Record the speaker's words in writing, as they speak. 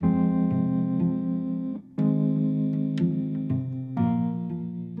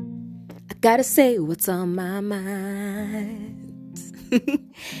Gotta say what's on my mind.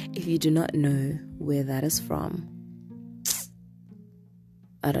 If you do not know where that is from,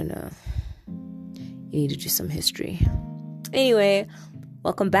 I don't know. You need to do some history. Anyway,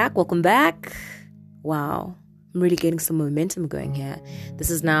 welcome back. Wow, I'm really getting some momentum going here. This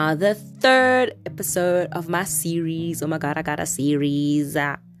is now the third episode of my series. Oh my God, I got a series.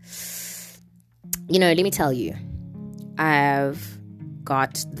 Let me tell you, I've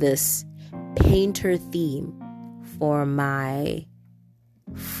got this painter theme for my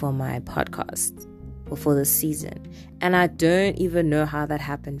podcast or for this season, and I don't even know how that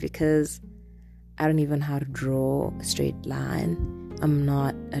happened because I don't even know how to draw a straight line. I'm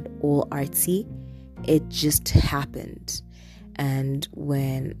not at all artsy. It just happened. And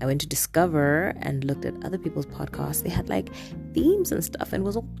when I went to Discover and looked at other people's podcasts, they had like themes and stuff, and it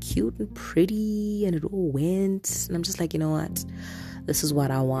was all cute and pretty, and it all went. And I'm just like, you know what? This is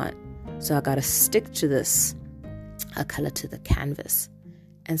what I want. So I got to stick to this, a color to the canvas.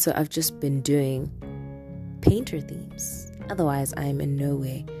 And so I've just been doing painter themes. Otherwise, I'm in no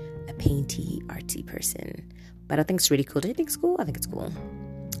way a painty, artsy person. But I think it's really cool. Do you think it's cool? I think it's cool.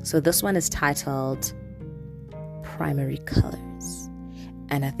 So this one is titled Primary Colors.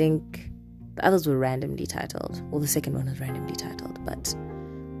 And I think the others were randomly titled. Well, the second one was randomly titled. But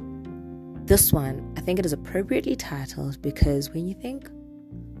this one, I think it is appropriately titled because when you think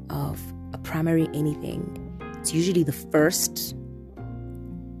of a primary anything, it's usually the first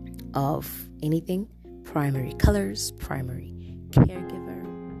of anything. Primary colors, primary caregiver,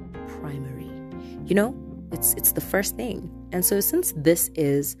 primary, it's the first thing. And so since this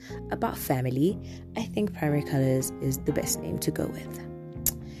is about family, I think primary colors is the best name to go with.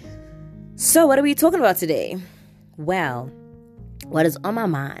 So what are we talking about today? Well, what is on my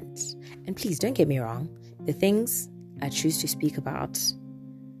mind? And please don't get me wrong, the things I choose to speak about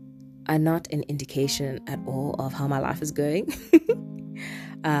are not an indication at all of how my life is going.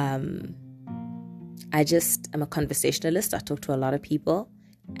 I'm a conversationalist. I talk to a lot of people,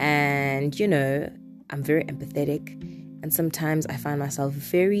 and I'm very empathetic, and sometimes I find myself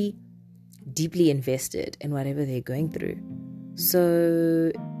very deeply invested in whatever they're going through.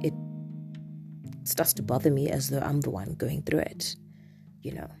 So it starts to bother me as though I'm the one going through it,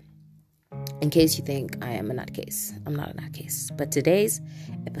 In case you think I am a nutcase, I'm not a nutcase. But today's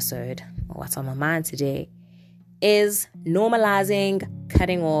episode, or what's on my mind today, is normalizing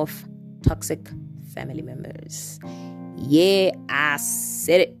cutting off toxic family members. Yeah, I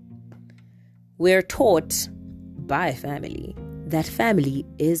said it. We're taught by family that family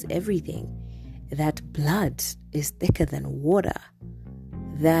is everything, that blood is thicker than water,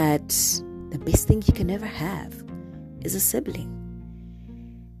 that the best thing you can ever have is a sibling.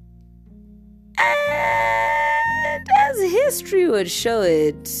 And as history would show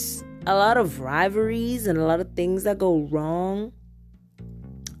it, a lot of rivalries and a lot of things that go wrong,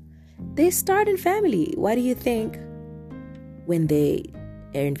 they start in family. Why do you think when they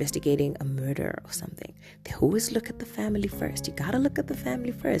are investigating a murder or something, they always look at the family first? You gotta look at the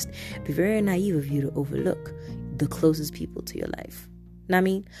family first. It'd be very naive of you to overlook the closest people to your life. Know what I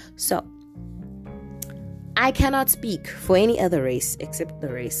mean? So, I cannot speak for any other race except the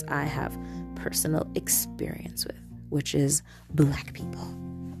race I have personal experience with, which is Black people.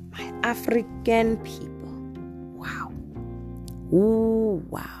 My African people. Wow. Ooh,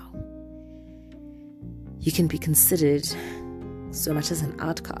 wow. You can be considered so much as an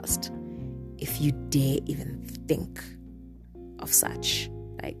outcast if you dare even think of such,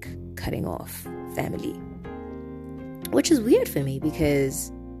 like cutting off family. Which is weird for me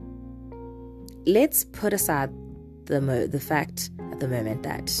because let's put aside the fact at the moment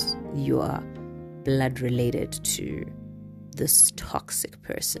that you are blood related to this toxic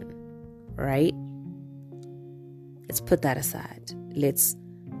person, right? Let's put that aside. Let's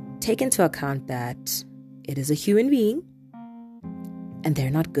take into account that it is a human being and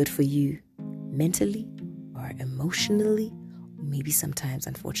they're not good for you mentally or emotionally, or maybe sometimes,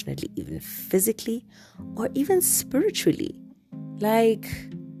 unfortunately, even physically or even spiritually. Like,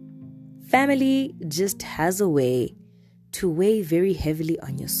 family just has a way to weigh very heavily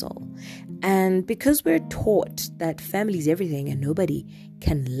on your soul. And because we're taught that family is everything and nobody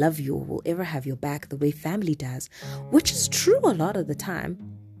can love you or will ever have your back the way family does, which is true a lot of the time,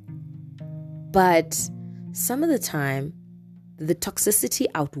 but some of the time, the toxicity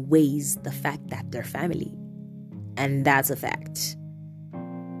outweighs the fact that they're family. And that's a fact.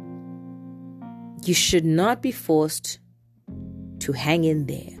 You should not be forced to hang in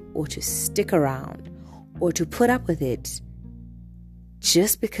there or to stick around or to put up with it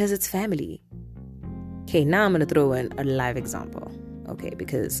just because it's family. Okay, now I'm going to throw in a live example. okay?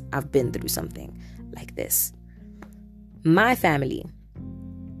 Because I've been through something like this. My family,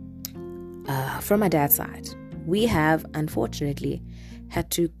 from my dad's side, we have unfortunately had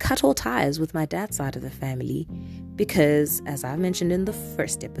to cut all ties with my dad's side of the family because, as I mentioned in the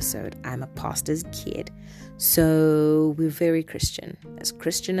first episode, I'm a pastor's kid. So we're very Christian as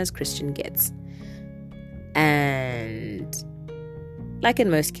Christian gets. And like in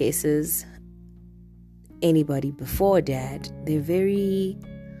most cases, anybody before dad, they're very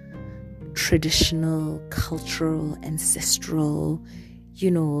traditional, cultural, ancestral,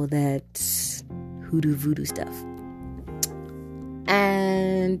 that hoodoo voodoo stuff.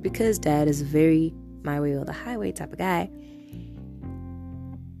 And because dad is a very my way or the highway type of guy,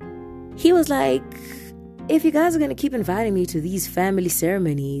 he was like, if you guys are going to keep inviting me to these family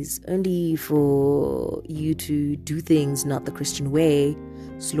ceremonies only for you to do things not the Christian way,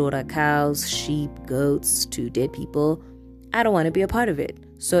 slaughter cows, sheep, goats to dead people, I don't want to be a part of it.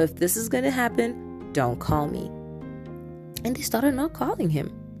 So if this is going to happen, don't call me. And they started not calling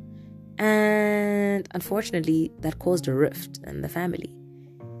him. And unfortunately, that caused a rift in the family.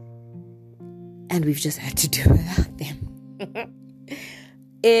 And we've just had to do it without them.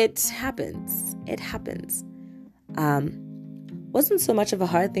 It happens. Wasn't so much of a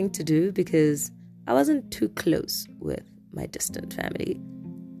hard thing to do because I wasn't too close with my distant family.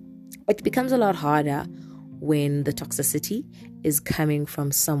 It becomes a lot harder when the toxicity is coming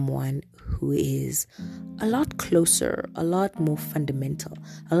from someone who is a lot closer, a lot more fundamental,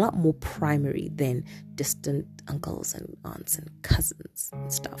 a lot more primary than distant uncles and aunts and cousins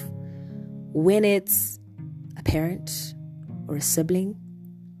and stuff. When it's a parent or a sibling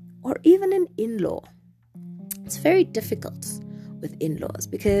or even an in-law, it's very difficult with in-laws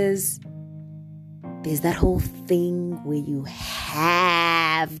because there's that whole thing where you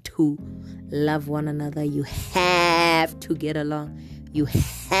have to love one another, you have to get along, you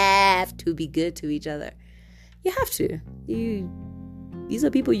have to be good to each other. You have to. These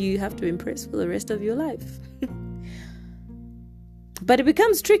are people you have to impress for the rest of your life. But it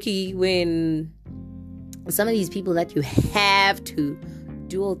becomes tricky when some of these people that you have to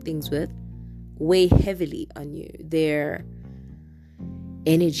do all things with weigh heavily on you. Their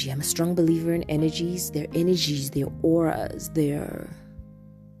energy, I'm a strong believer in energies. Their energies, their auras, their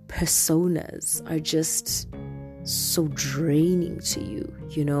personas are just so draining to you,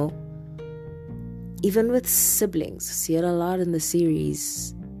 Even with siblings, I see it a lot in the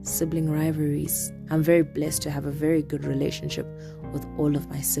series, sibling rivalries. I'm very blessed to have a very good relationship with all of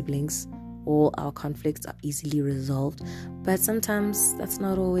my siblings. All our conflicts are easily resolved, but sometimes that's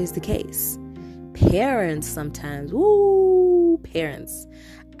not always the case. Parents sometimes, parents.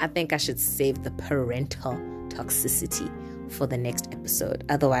 I think I should save the parental toxicity for the next episode.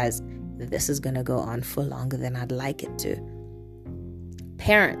 Otherwise, this is going to go on for longer than I'd like it to.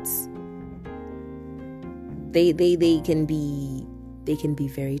 Parents, they can be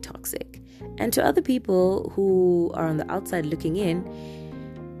very toxic. And to other people who are on the outside looking in,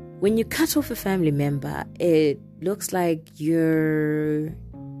 when you cut off a family member, it looks like you're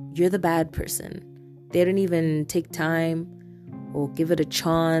the bad person. They don't even take time or give it a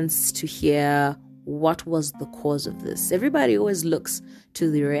chance to hear what was the cause of this. Everybody always looks to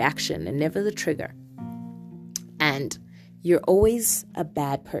the reaction and never the trigger. And you're always a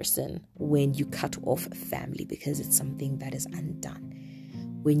bad person when you cut off a family because it's something that is undone.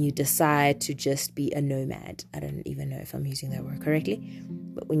 When you decide to just be a nomad, I don't even know if I'm using that word correctly,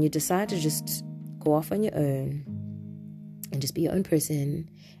 but when you decide to just go off on your own and just be your own person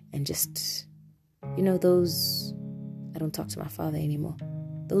and just, those, I don't talk to my father anymore,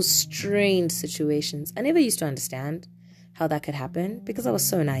 those strained situations. I never used to understand how that could happen because I was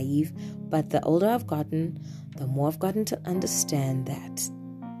so naive, but the older I've gotten, the more I've gotten to understand that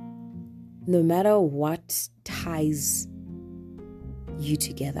no matter what ties you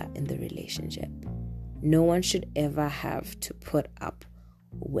together in the relationship, no one should ever have to put up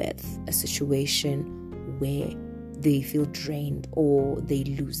with a situation where they feel drained or they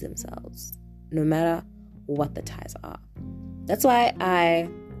lose themselves, no matter what the ties are. That's why I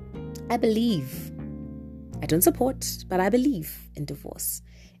believe, I don't support, but I believe in divorce.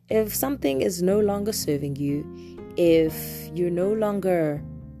 If something is no longer serving you, if you're no longer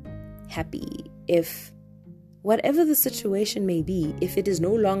happy, if whatever the situation may be, if it is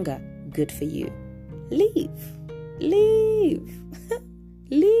no longer good for you, leave. Leave.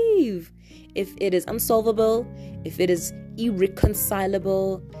 If it is unsolvable, if it is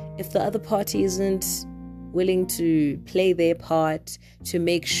irreconcilable, if the other party isn't willing to play their part to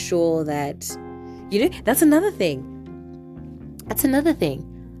make sure that, that's another thing.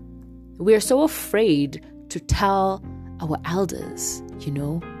 We're so afraid to tell our elders,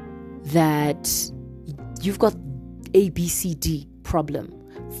 that you've got ABCD problem.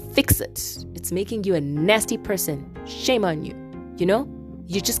 Fix it. It's making you a nasty person. Shame on you.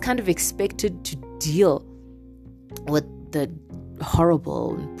 You're just kind of expected to deal with the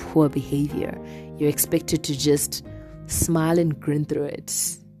horrible and poor behavior. You're expected to just smile and grin through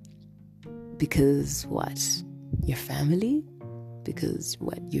it. Because what? Your family? Because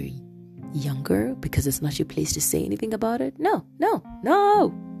what? You're younger? Because it's not your place to say anything about it? No.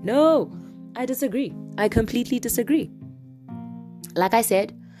 I disagree. I completely disagree. Like I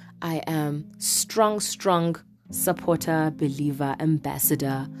said, I am strong supporter, believer,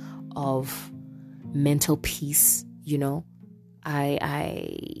 ambassador of mental peace. I'm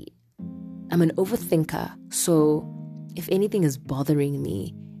an overthinker. So if anything is bothering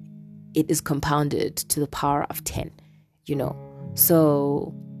me, it is compounded to the power of 10,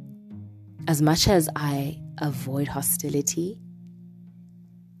 So as much as I avoid hostility,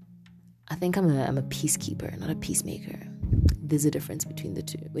 I think I'm a peacekeeper, not a peacemaker. There's a difference between the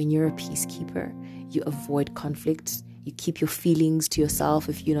two. When you're a peacekeeper, you avoid conflict. You keep your feelings to yourself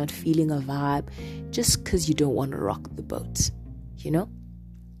if you're not feeling a vibe, just because you don't want to rock the boat,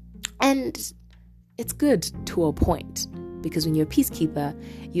 And it's good to a point, because when you're a peacekeeper,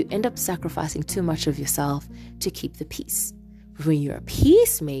 you end up sacrificing too much of yourself to keep the peace. But when you're a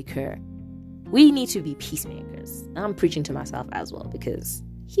peacemaker, we need to be peacemakers. I'm preaching to myself as well, because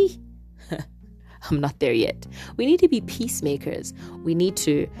I'm not there yet. We need to be peacemakers. We need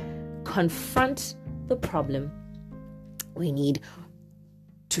to confront the problem. We need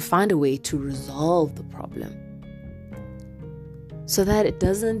to find a way to resolve the problem so that it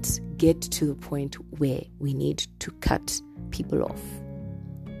doesn't get to the point where we need to cut people off.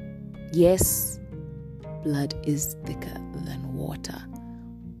 Yes, blood is thicker than water,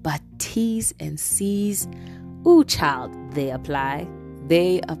 but T's and C's, ooh child, they apply.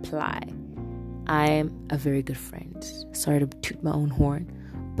 I'm a very good friend. Sorry to toot my own horn,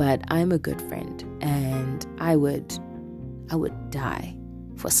 but I'm a good friend, and I would die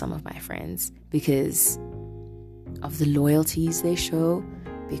for some of my friends because of the loyalties they show,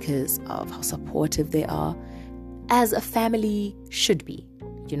 because of how supportive they are, as a family should be,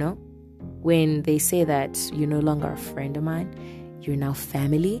 When they say that you're no longer a friend of mine, you're now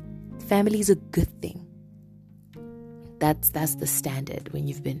family. Family is a good thing. That's the standard when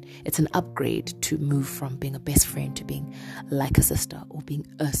it's an upgrade to move from being a best friend to being like a sister or being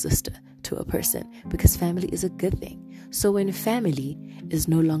a sister to a person, because family is a good thing. So when family is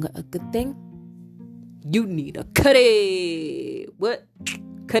no longer a good thing, you need to cut it. What?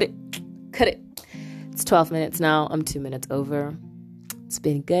 Cut it. It's 12 minutes now. I'm 2 minutes over. It's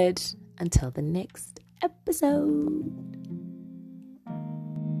been good. Until the next episode.